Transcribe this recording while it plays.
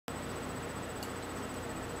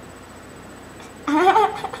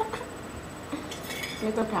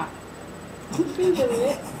Little cat. You can do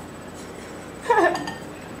it.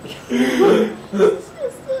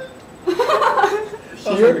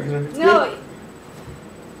 No.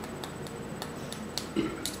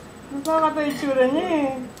 Napakata yung tsura niya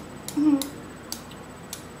eh.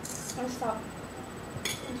 I'll stop.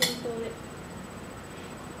 I'm gonna do it.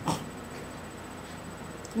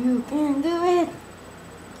 You can do it.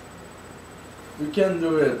 You can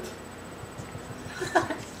do it.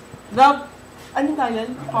 The, anong tawag yan?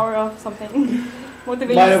 Power of something.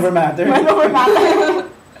 Motivation. Mind over matter. Mind over matter.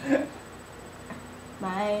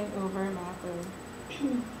 Mind over matter.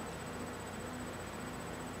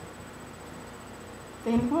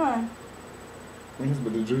 Tingin ko ah. Yes,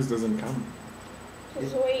 but the juice doesn't come.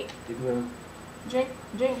 Just wait. It will. Drink,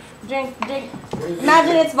 drink, drink, drink.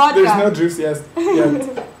 Imagine it's vodka. There's no juice yet.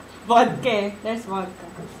 Vodka. There's vodka.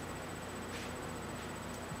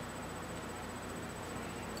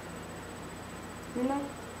 You know?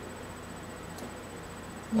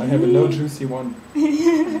 I have a no juicy one.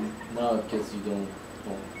 No, because you don't.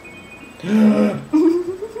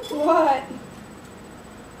 What?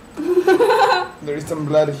 There is some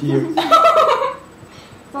blood here.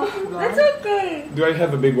 That's okay. Do I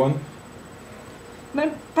have a big one?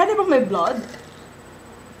 Pwede bang may blood?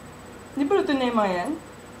 Di ba luto na yung mga yan?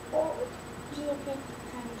 Oh, just okay.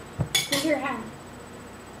 Hand. With your hand.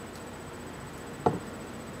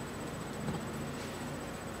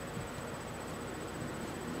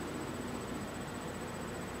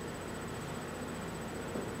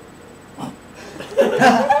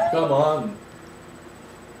 Come on.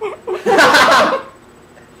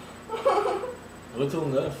 A little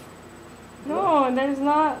enough. No, there's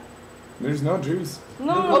not. There's no juice.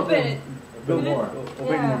 No. Open it. A bit more. Open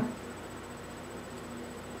Yeah. more.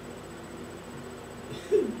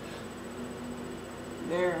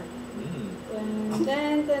 There. Mm. Dun,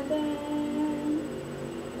 dun, dun, dun.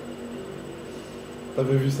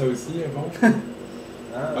 T'avais vu ça aussi avant?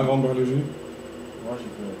 Ah, Avant de boire le jus? moi j'ai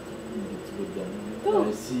fait un petit peu de Oh.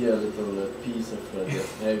 I see a little piece of the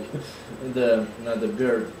egg. The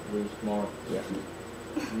bird was more. Yeah.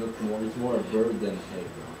 Not more. It's more a bird than egg.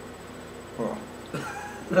 Oh.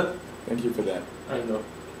 Thank you for that. I know.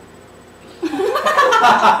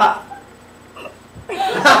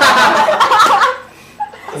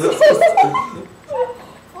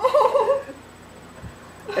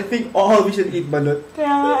 I think all we should eat balut. Kaya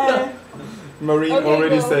nga eh. Maureen Okay,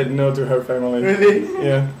 already go. said no to her family. Really?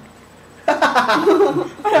 Yeah.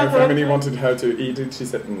 Her family wanted her to eat it. She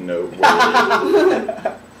said no way.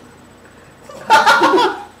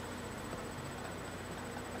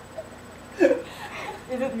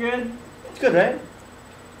 Is it good? It's good, right?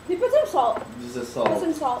 You put some salt. This is Put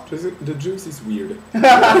some salt. salt. The juice is weird.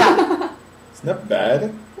 It's not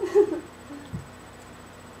bad.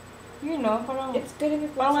 You know, parang... It's good if you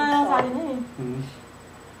put Parang some nga sa salt. akin yun eh. Mm.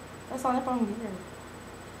 Tapos sana parang beer.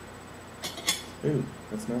 Ooh,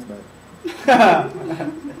 that smells bad.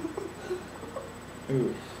 Ooh,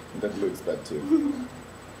 that looks bad too.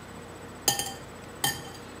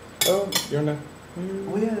 Oh, you're not.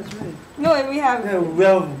 Oh yeah, that's right. No, we have... Yeah,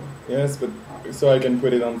 well, Yes, but so I can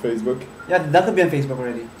put it on Facebook. yeah, that could be on Facebook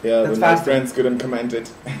already. Yeah, That's but my faster. friends couldn't comment it.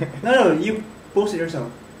 No, you post it yourself.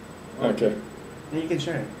 Okay. And you can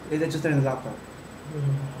share it. It's just on the laptop.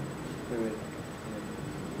 Wait.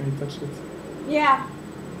 Can you touch it? Yeah.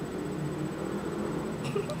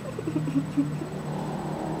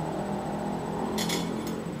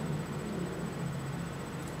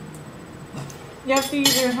 You have to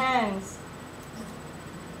use your hands.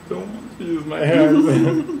 Don't want to use my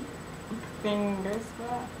hands. Fingers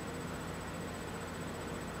ba?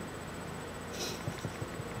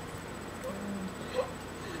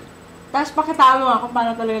 Tapos pakitaan mo nga kung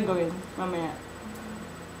paano talaga gawin mamaya.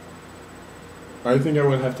 I think I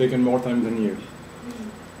would have taken more time than you.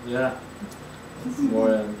 Yeah. It's more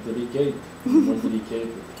delicate. More delicate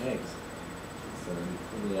with eggs. So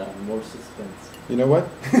yeah, more suspense. You know what?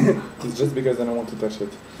 It's just because I don't want to touch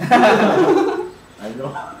it. I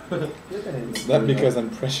know. Look at it. It's not because I'm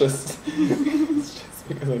precious. It's just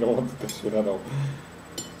because I don't want to touch it at all.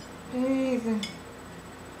 Please.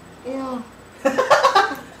 Ew.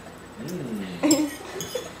 Mm.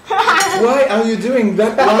 Why are you doing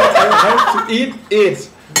that? I have to eat it.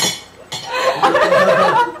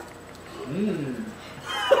 Mm.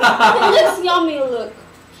 It looks yummy, look.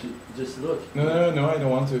 Just look. No, I don't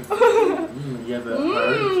want to. You have a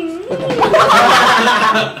heart.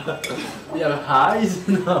 You have eyes?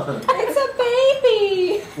 No. It's a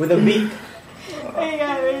baby. With a beak. Hey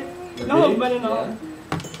guys, The no, big? but no. Yeah.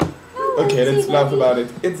 No, Okay, let's laugh about it.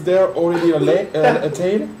 It's there already a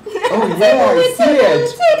tail? Oh yeah, I see it!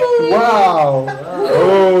 Wow!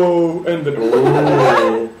 Oh, and then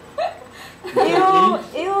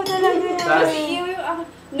Ew, talaga yan.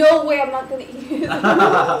 No way, I'm not gonna eat it.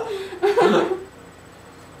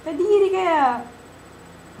 Kadiri kaya.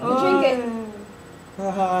 Drink it.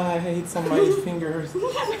 I hate some of my fingers.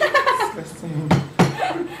 Disgusting.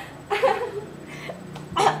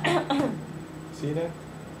 See that?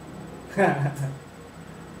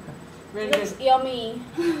 Very It good. looks yummy.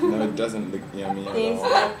 No, it doesn't look yummy at Tastes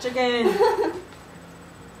all. like chicken. It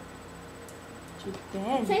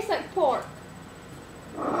Chicken. tastes like pork.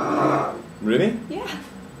 Really? Yeah.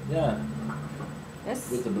 Yeah, Yes.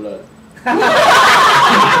 with the blood.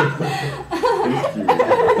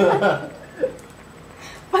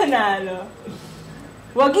 Panalo.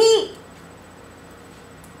 Wagi!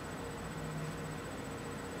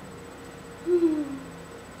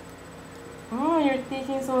 Oh, you're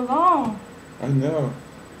taking so long. I know.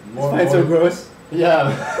 More, It's so gross.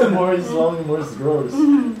 Yeah, more it's long, more it's gross.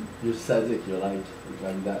 You're sadistic, you like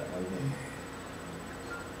that, I think.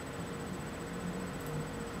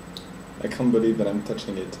 I can't believe that I'm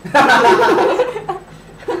touching it.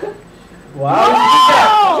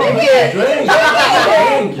 Wow. Drink it!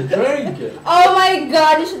 Drink it! Oh my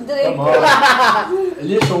god, you should drink Come it. on!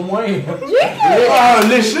 Liche au moins! Oh,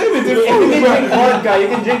 léché, mais t'es You can drink vodka, you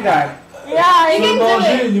can drink that. Yeah, Tu you veux can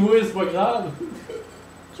manger, do it. anyway, c'est pas grave!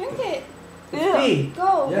 Drink it. Ew. Hey.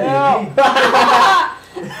 Go. Yeah,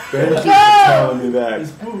 Thank you for Go! telling me that.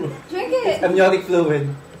 it's poo! Drink it. Amniotic fluid.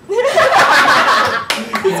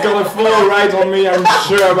 It's gonna fall right on me, I'm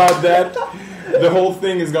sure about that. The whole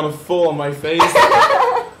thing is gonna fall on my face.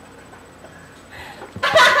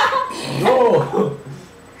 No!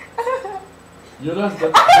 You lost the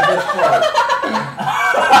best part.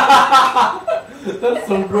 That's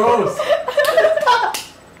so gross!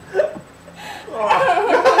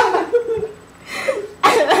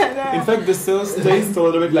 In fact, the sauce tastes a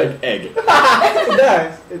little bit like egg. It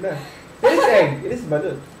does. It does. It is egg. It is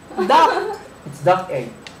balut. Duck. It's duck egg.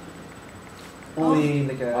 Only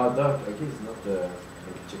like a Duck, I guess it's not like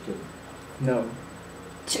chicken. no.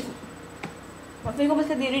 Mafay ko ba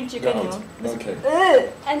sa dirin chicken, Out. no? Okay.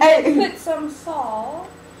 And Hey. then put some salt.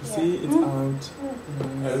 See, it's out.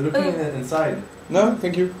 Looking at it inside. No,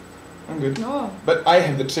 thank you. I'm good. No. But I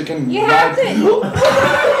have the chicken You right. have it.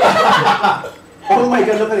 Oh my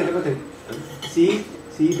god, look at it, look at it. See?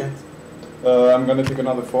 See, that's I'm gonna take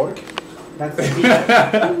another fork. see,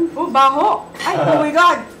 Oh, baho. Ay, oh my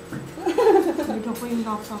God. Bigyan ko yung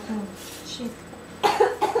laptop mo. Shit.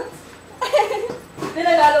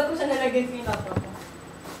 Nilalalo ko siya nalagay ko yung laptop mo.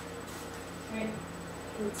 Wait.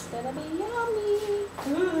 It's gonna be yummy.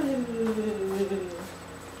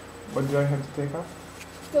 What do I have to take off?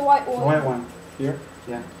 The white the one. white one. Here?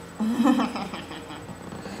 Yeah.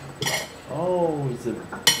 Oh, it's a.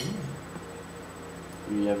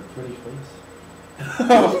 You have a pretty face.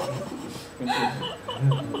 Thank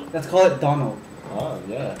you. Let's call it Donald. Oh,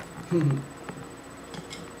 yeah.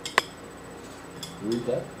 Read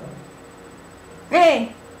that.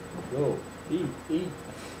 Hey! Go. Eat, eat.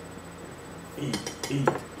 Eat, eat,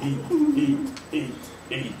 eat, eat, eat,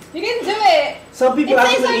 eat. You can do it. Some people It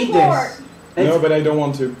tastes actually like eat pork. this. No, but I don't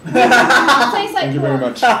want to. It tastes like Thank you very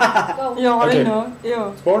pork. much. Go. Yung ako Okay. rin, no?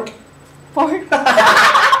 Ew. It's pork? Pork.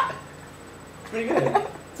 Pretty good.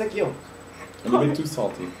 It's like yolk. A little bit too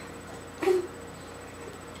salty.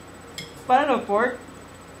 Para no pork.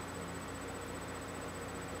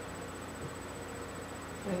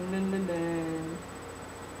 Dun, dun, dun.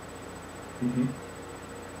 Mm-hmm.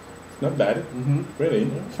 It's not bad. Mm-hmm. Really.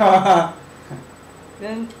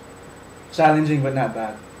 Then, Challenging but not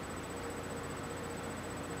bad.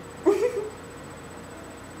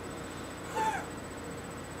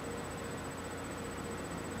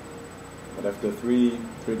 But after three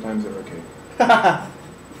times you're okay.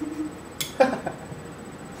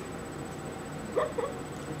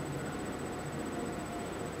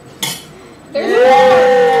 There's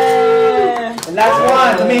yeah. The last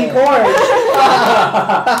one, the main course.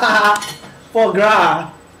 Foie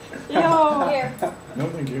gras. Ew. here. No,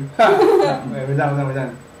 thank you. Wait, we're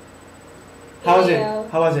done. How was it? Ew.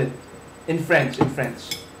 How was it? In French, in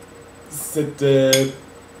French. C'était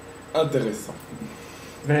intéressant.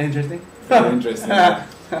 Very interesting. Very interesting.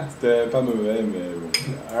 C'était pas mauvais, mais bon.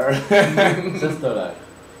 Just like.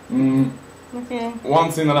 Okay.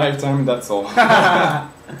 Once in a lifetime, that's all.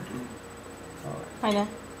 Fine na.